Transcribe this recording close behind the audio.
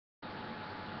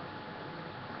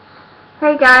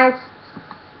Hey guys,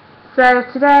 so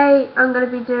today I'm going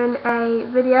to be doing a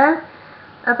video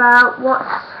about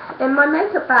what's in my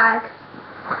makeup bag.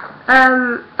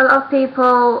 A lot of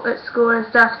people at school and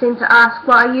stuff seem to ask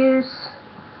what I use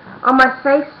on my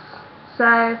face,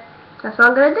 so that's what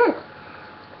I'm going to do.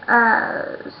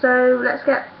 So let's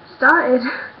get started.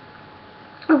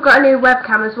 I've got a new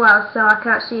webcam as well, so I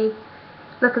can actually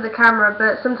look at the camera,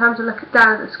 but sometimes I look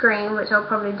down at the screen, which I'll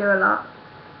probably do a lot.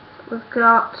 We've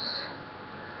got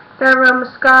Thorough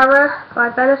Mascara by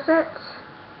Benefit.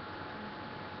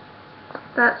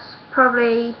 That's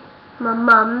probably my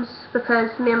mum's,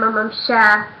 because me and my mum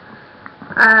share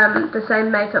the same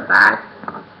makeup bag,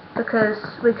 because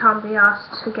we can't be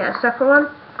asked to get a separate one.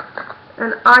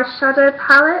 An eyeshadow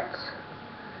palette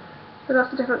with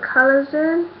lots of different colours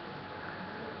in,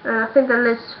 and I think the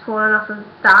lid's fallen off of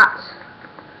that.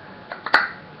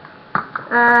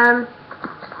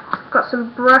 Got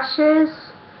some brushes.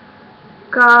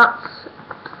 Got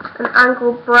an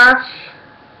angled brush,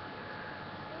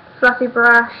 fluffy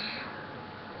brush.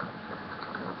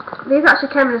 These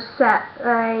actually came in a set,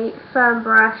 a firm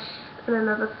brush and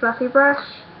another fluffy brush.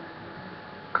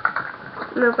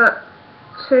 And I've got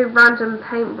two random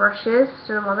paint brushes,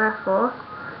 don't know what they're for.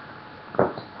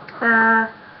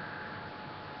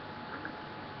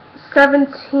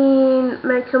 17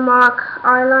 Make Your Mark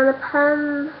eyeliner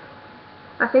pen.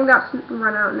 I think that's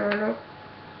run out nearly.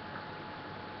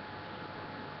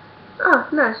 Oh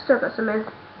no, still got some in.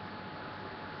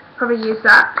 Probably use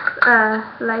that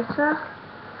later.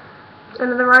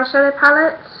 Another eyeshadow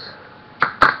palette.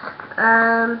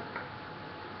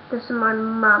 This is my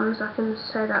mum's, I can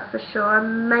say that for sure.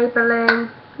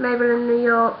 Maybelline New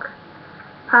York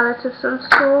palette of some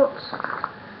sort.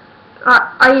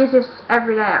 I use this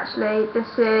every day actually.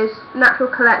 This is Natural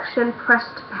Collection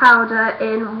Pressed Powder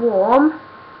in Warm.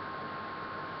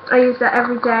 I use that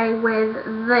every day with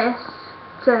this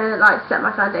to like set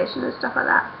my foundation and stuff like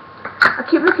that. I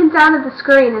keep looking down at the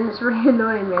screen and it's really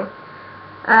annoying me.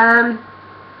 I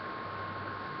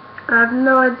have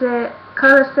no idea.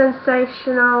 Colour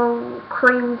Sensational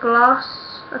Cream Gloss.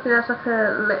 I think that's like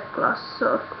a lip gloss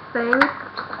sort of thing.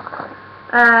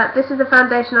 This is the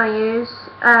foundation I use.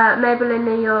 Maybelline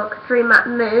New York Dream Matte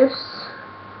Mousse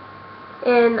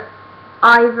in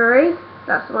Ivory.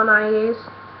 That's the one I use.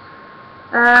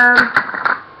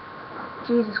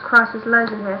 Jesus Christ, there's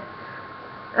loads in here.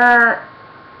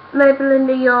 Maybelline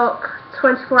New York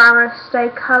 24-Hour Stay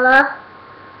Colour.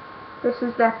 This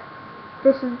is their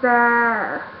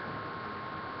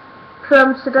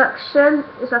Plum Seduction.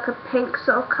 It's like a pink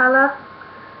sort of colour.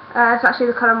 It's actually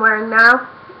the colour I'm wearing now,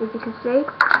 if you can see.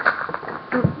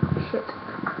 Oh shit.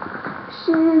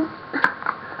 Shoes.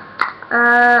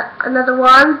 Another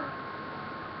one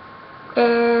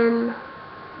in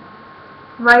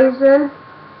Raisin.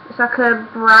 It's like a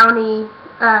brownie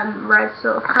red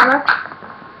sort of colour.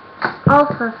 Oh,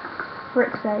 for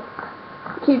frick's sake.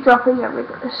 Keep dropping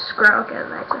everything. Screw it, I'll get it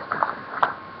later.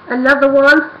 Another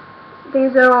one.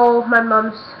 These are all my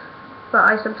mum's, but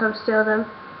I sometimes steal them.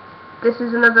 This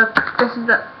is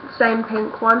the same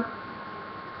pink one.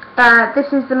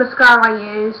 This is the mascara I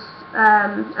use,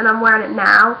 and I'm wearing it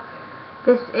now.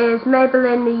 This is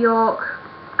Maybelline New York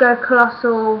Go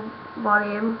Colossal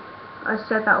Volume. I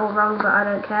said that all wrong, but I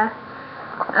don't care.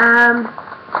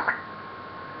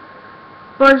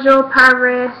 Bonjour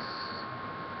Paris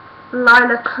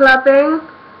Liner Clubbing.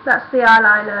 That's the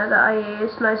eyeliner that I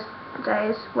use most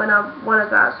days when I want to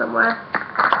go out somewhere.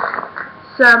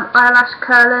 Some eyelash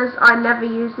curlers. I never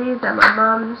use these, they're my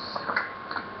mum's.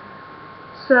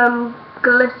 Some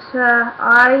glitter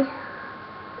eye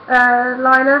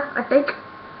liner, I think.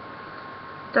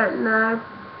 Don't know.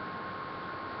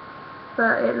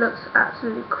 But it looks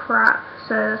absolutely crap,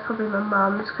 so that's probably my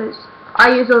mum's, because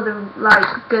I use all the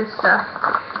like good stuff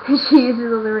and she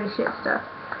uses all the really shit stuff.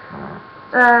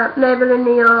 Maybelline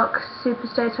New York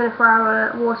Superstay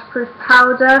 24-Hour Waterproof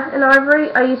Powder in Ivory.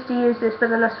 I used to use this, but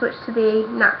then I switched to the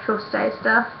Natural Stay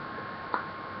stuff.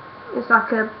 It's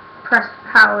like a pressed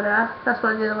powder. That's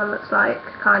what the other one looks like,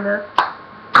 kind of.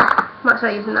 Might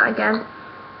start using that again.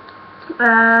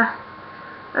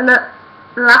 And that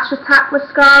Lash Attack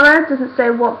mascara, doesn't say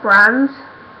what brand,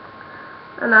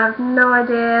 and I have no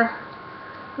idea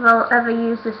if I'll ever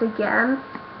use this again,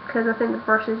 because I think the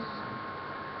brushes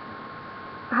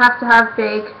I have to have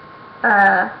big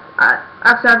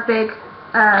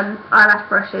eyelash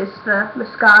brushes for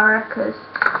mascara, because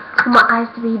I want my eyes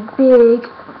to be big.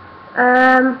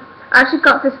 I actually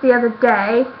got this the other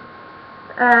day.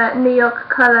 New York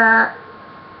Colour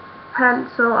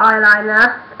pencil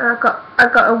eyeliner, and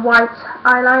I've got a white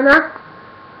eyeliner,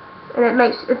 and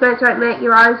it's meant to make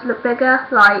your eyes look bigger,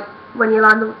 like when you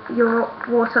line the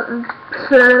waterline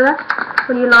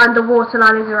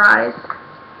of your eyes.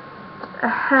 A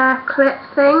hair clip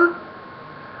thing.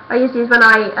 I use these when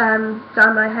I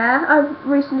dye my hair. I've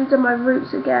recently done my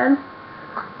roots again.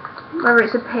 My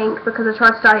roots are pink because I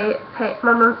tried to dye it pink.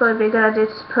 My mum thought it would be a good idea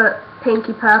to put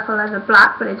pinky purple over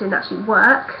black, but it didn't actually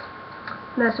work.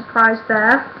 No surprise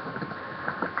there.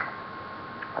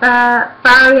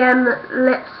 Barry M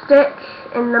lipstick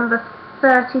in number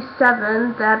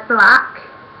 37, they're black.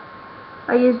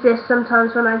 I use this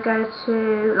sometimes when I go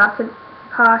to like a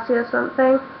party or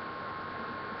something,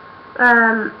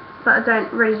 but I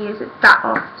don't really use it that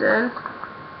often.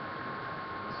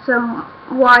 Some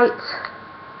white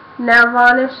nail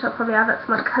varnish, I'll probably add that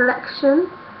to my collection.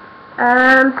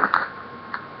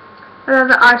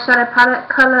 Another eyeshadow palette,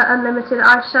 Colour Unlimited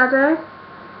eyeshadow.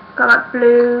 Got like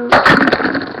blue,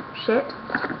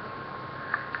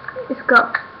 it's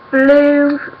got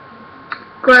blue,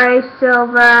 grey,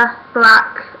 silver,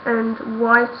 black and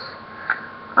white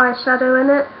eyeshadow in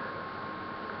it.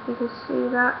 You can see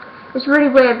that. It's really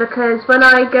weird because when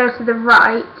I go to the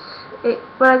right,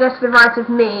 of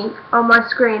me on my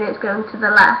screen, it's going to the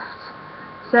left.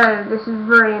 So this is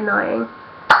really annoying.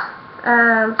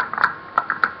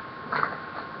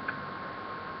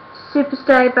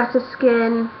 Superstay Better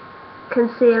Skin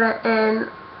Concealer in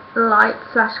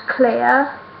light/clear.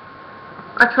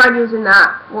 I tried using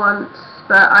that once,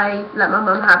 but I let my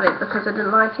mum have it because I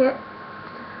didn't like it.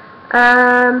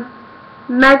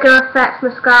 Mega Effect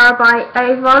Mascara by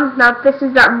Avon. Now this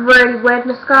is that really weird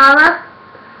mascara.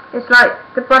 It's like,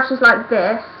 the brush is like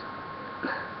this.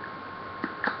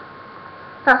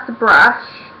 That's the brush.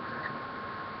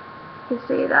 You can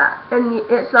see that. And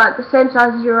it's like the same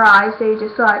size as your eye, so you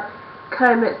just like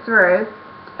comb it through.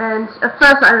 And at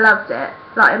first I loved it.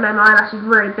 Like, it made my eyelashes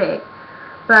really big.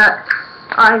 But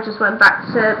I just went back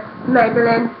to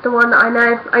Maybelline, the one that I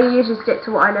know. I usually stick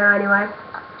to what I know anyway.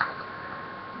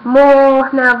 More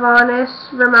nail varnish,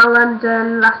 Rimmel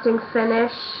London Lasting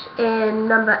Finish in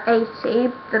number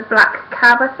 80, the black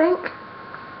cab, I think.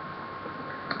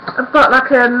 I've got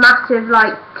like a massive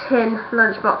like tin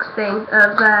lunchbox thing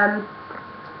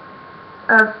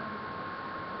of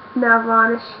nail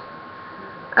varnish.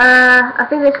 I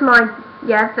think it's my,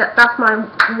 that's my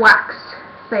wax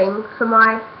thing for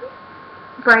my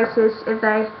braces if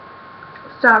they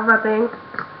start rubbing.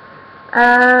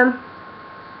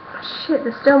 Shit,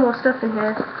 there's still more stuff in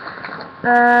here.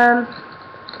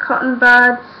 Cotton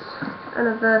buds,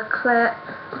 another clip,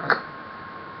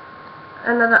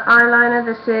 another eyeliner.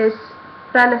 This is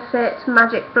Benefit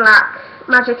Magic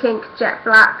Ink Jet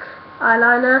Black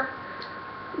eyeliner.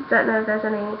 Don't know if there's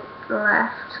any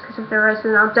left, because if there is,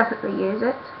 then I'll definitely use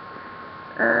it.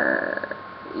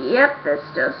 Yep, there's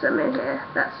still some in here.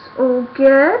 That's all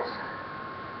good.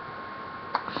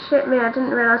 Shit me, I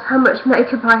didn't realise how much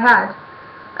makeup I had.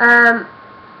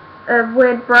 A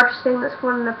weird brush thing that's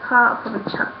falling apart, I'll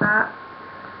probably chuck that.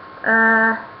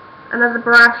 Another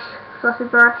brush, fluffy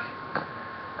brush.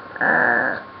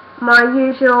 My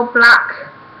usual black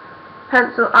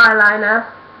pencil eyeliner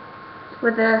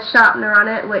with a sharpener on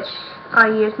it, which I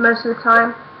use most of the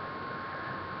time.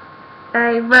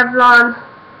 A Revlon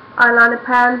eyeliner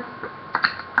pen.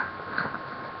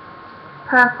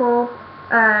 Purple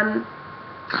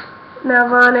nail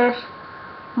varnish.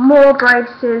 More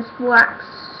braces, wax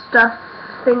stuff,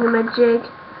 thingamajig.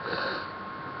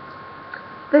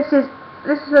 This is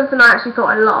something I actually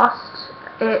thought I lost.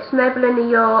 It's Maybelline New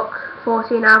York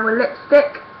 14 Hour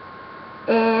Lipstick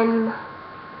in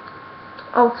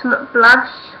Ultimate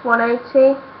Blush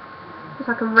 180. It's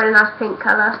like a really nice pink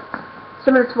colour,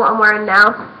 similar to what I'm wearing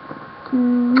now.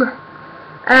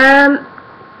 I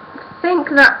think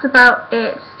that's about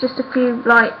it. Just a few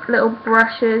like little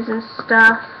brushes and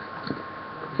stuff.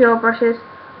 Pure brushes.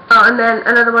 Oh, and then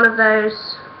another one of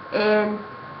those in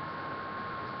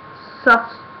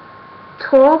soft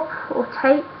taupe or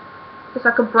tape. It's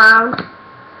like a brown.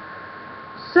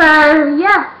 So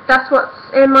yeah, that's what's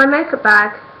in my makeup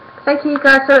bag. Thank you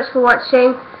guys so much for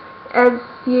watching. If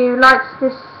you liked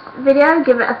this video,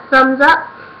 give it a thumbs up,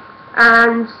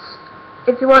 and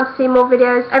if you want to see more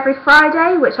videos every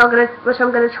Friday, which I'm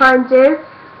gonna try and do,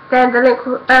 then the link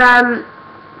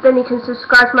then you can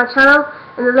subscribe to my channel,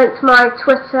 and the link to my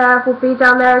Twitter will be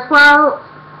down there as well,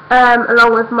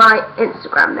 along with my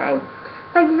Instagram name.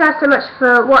 Thank you guys so much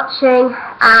for watching,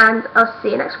 and I'll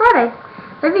see you next Friday.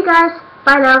 Love you guys.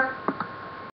 Bye now.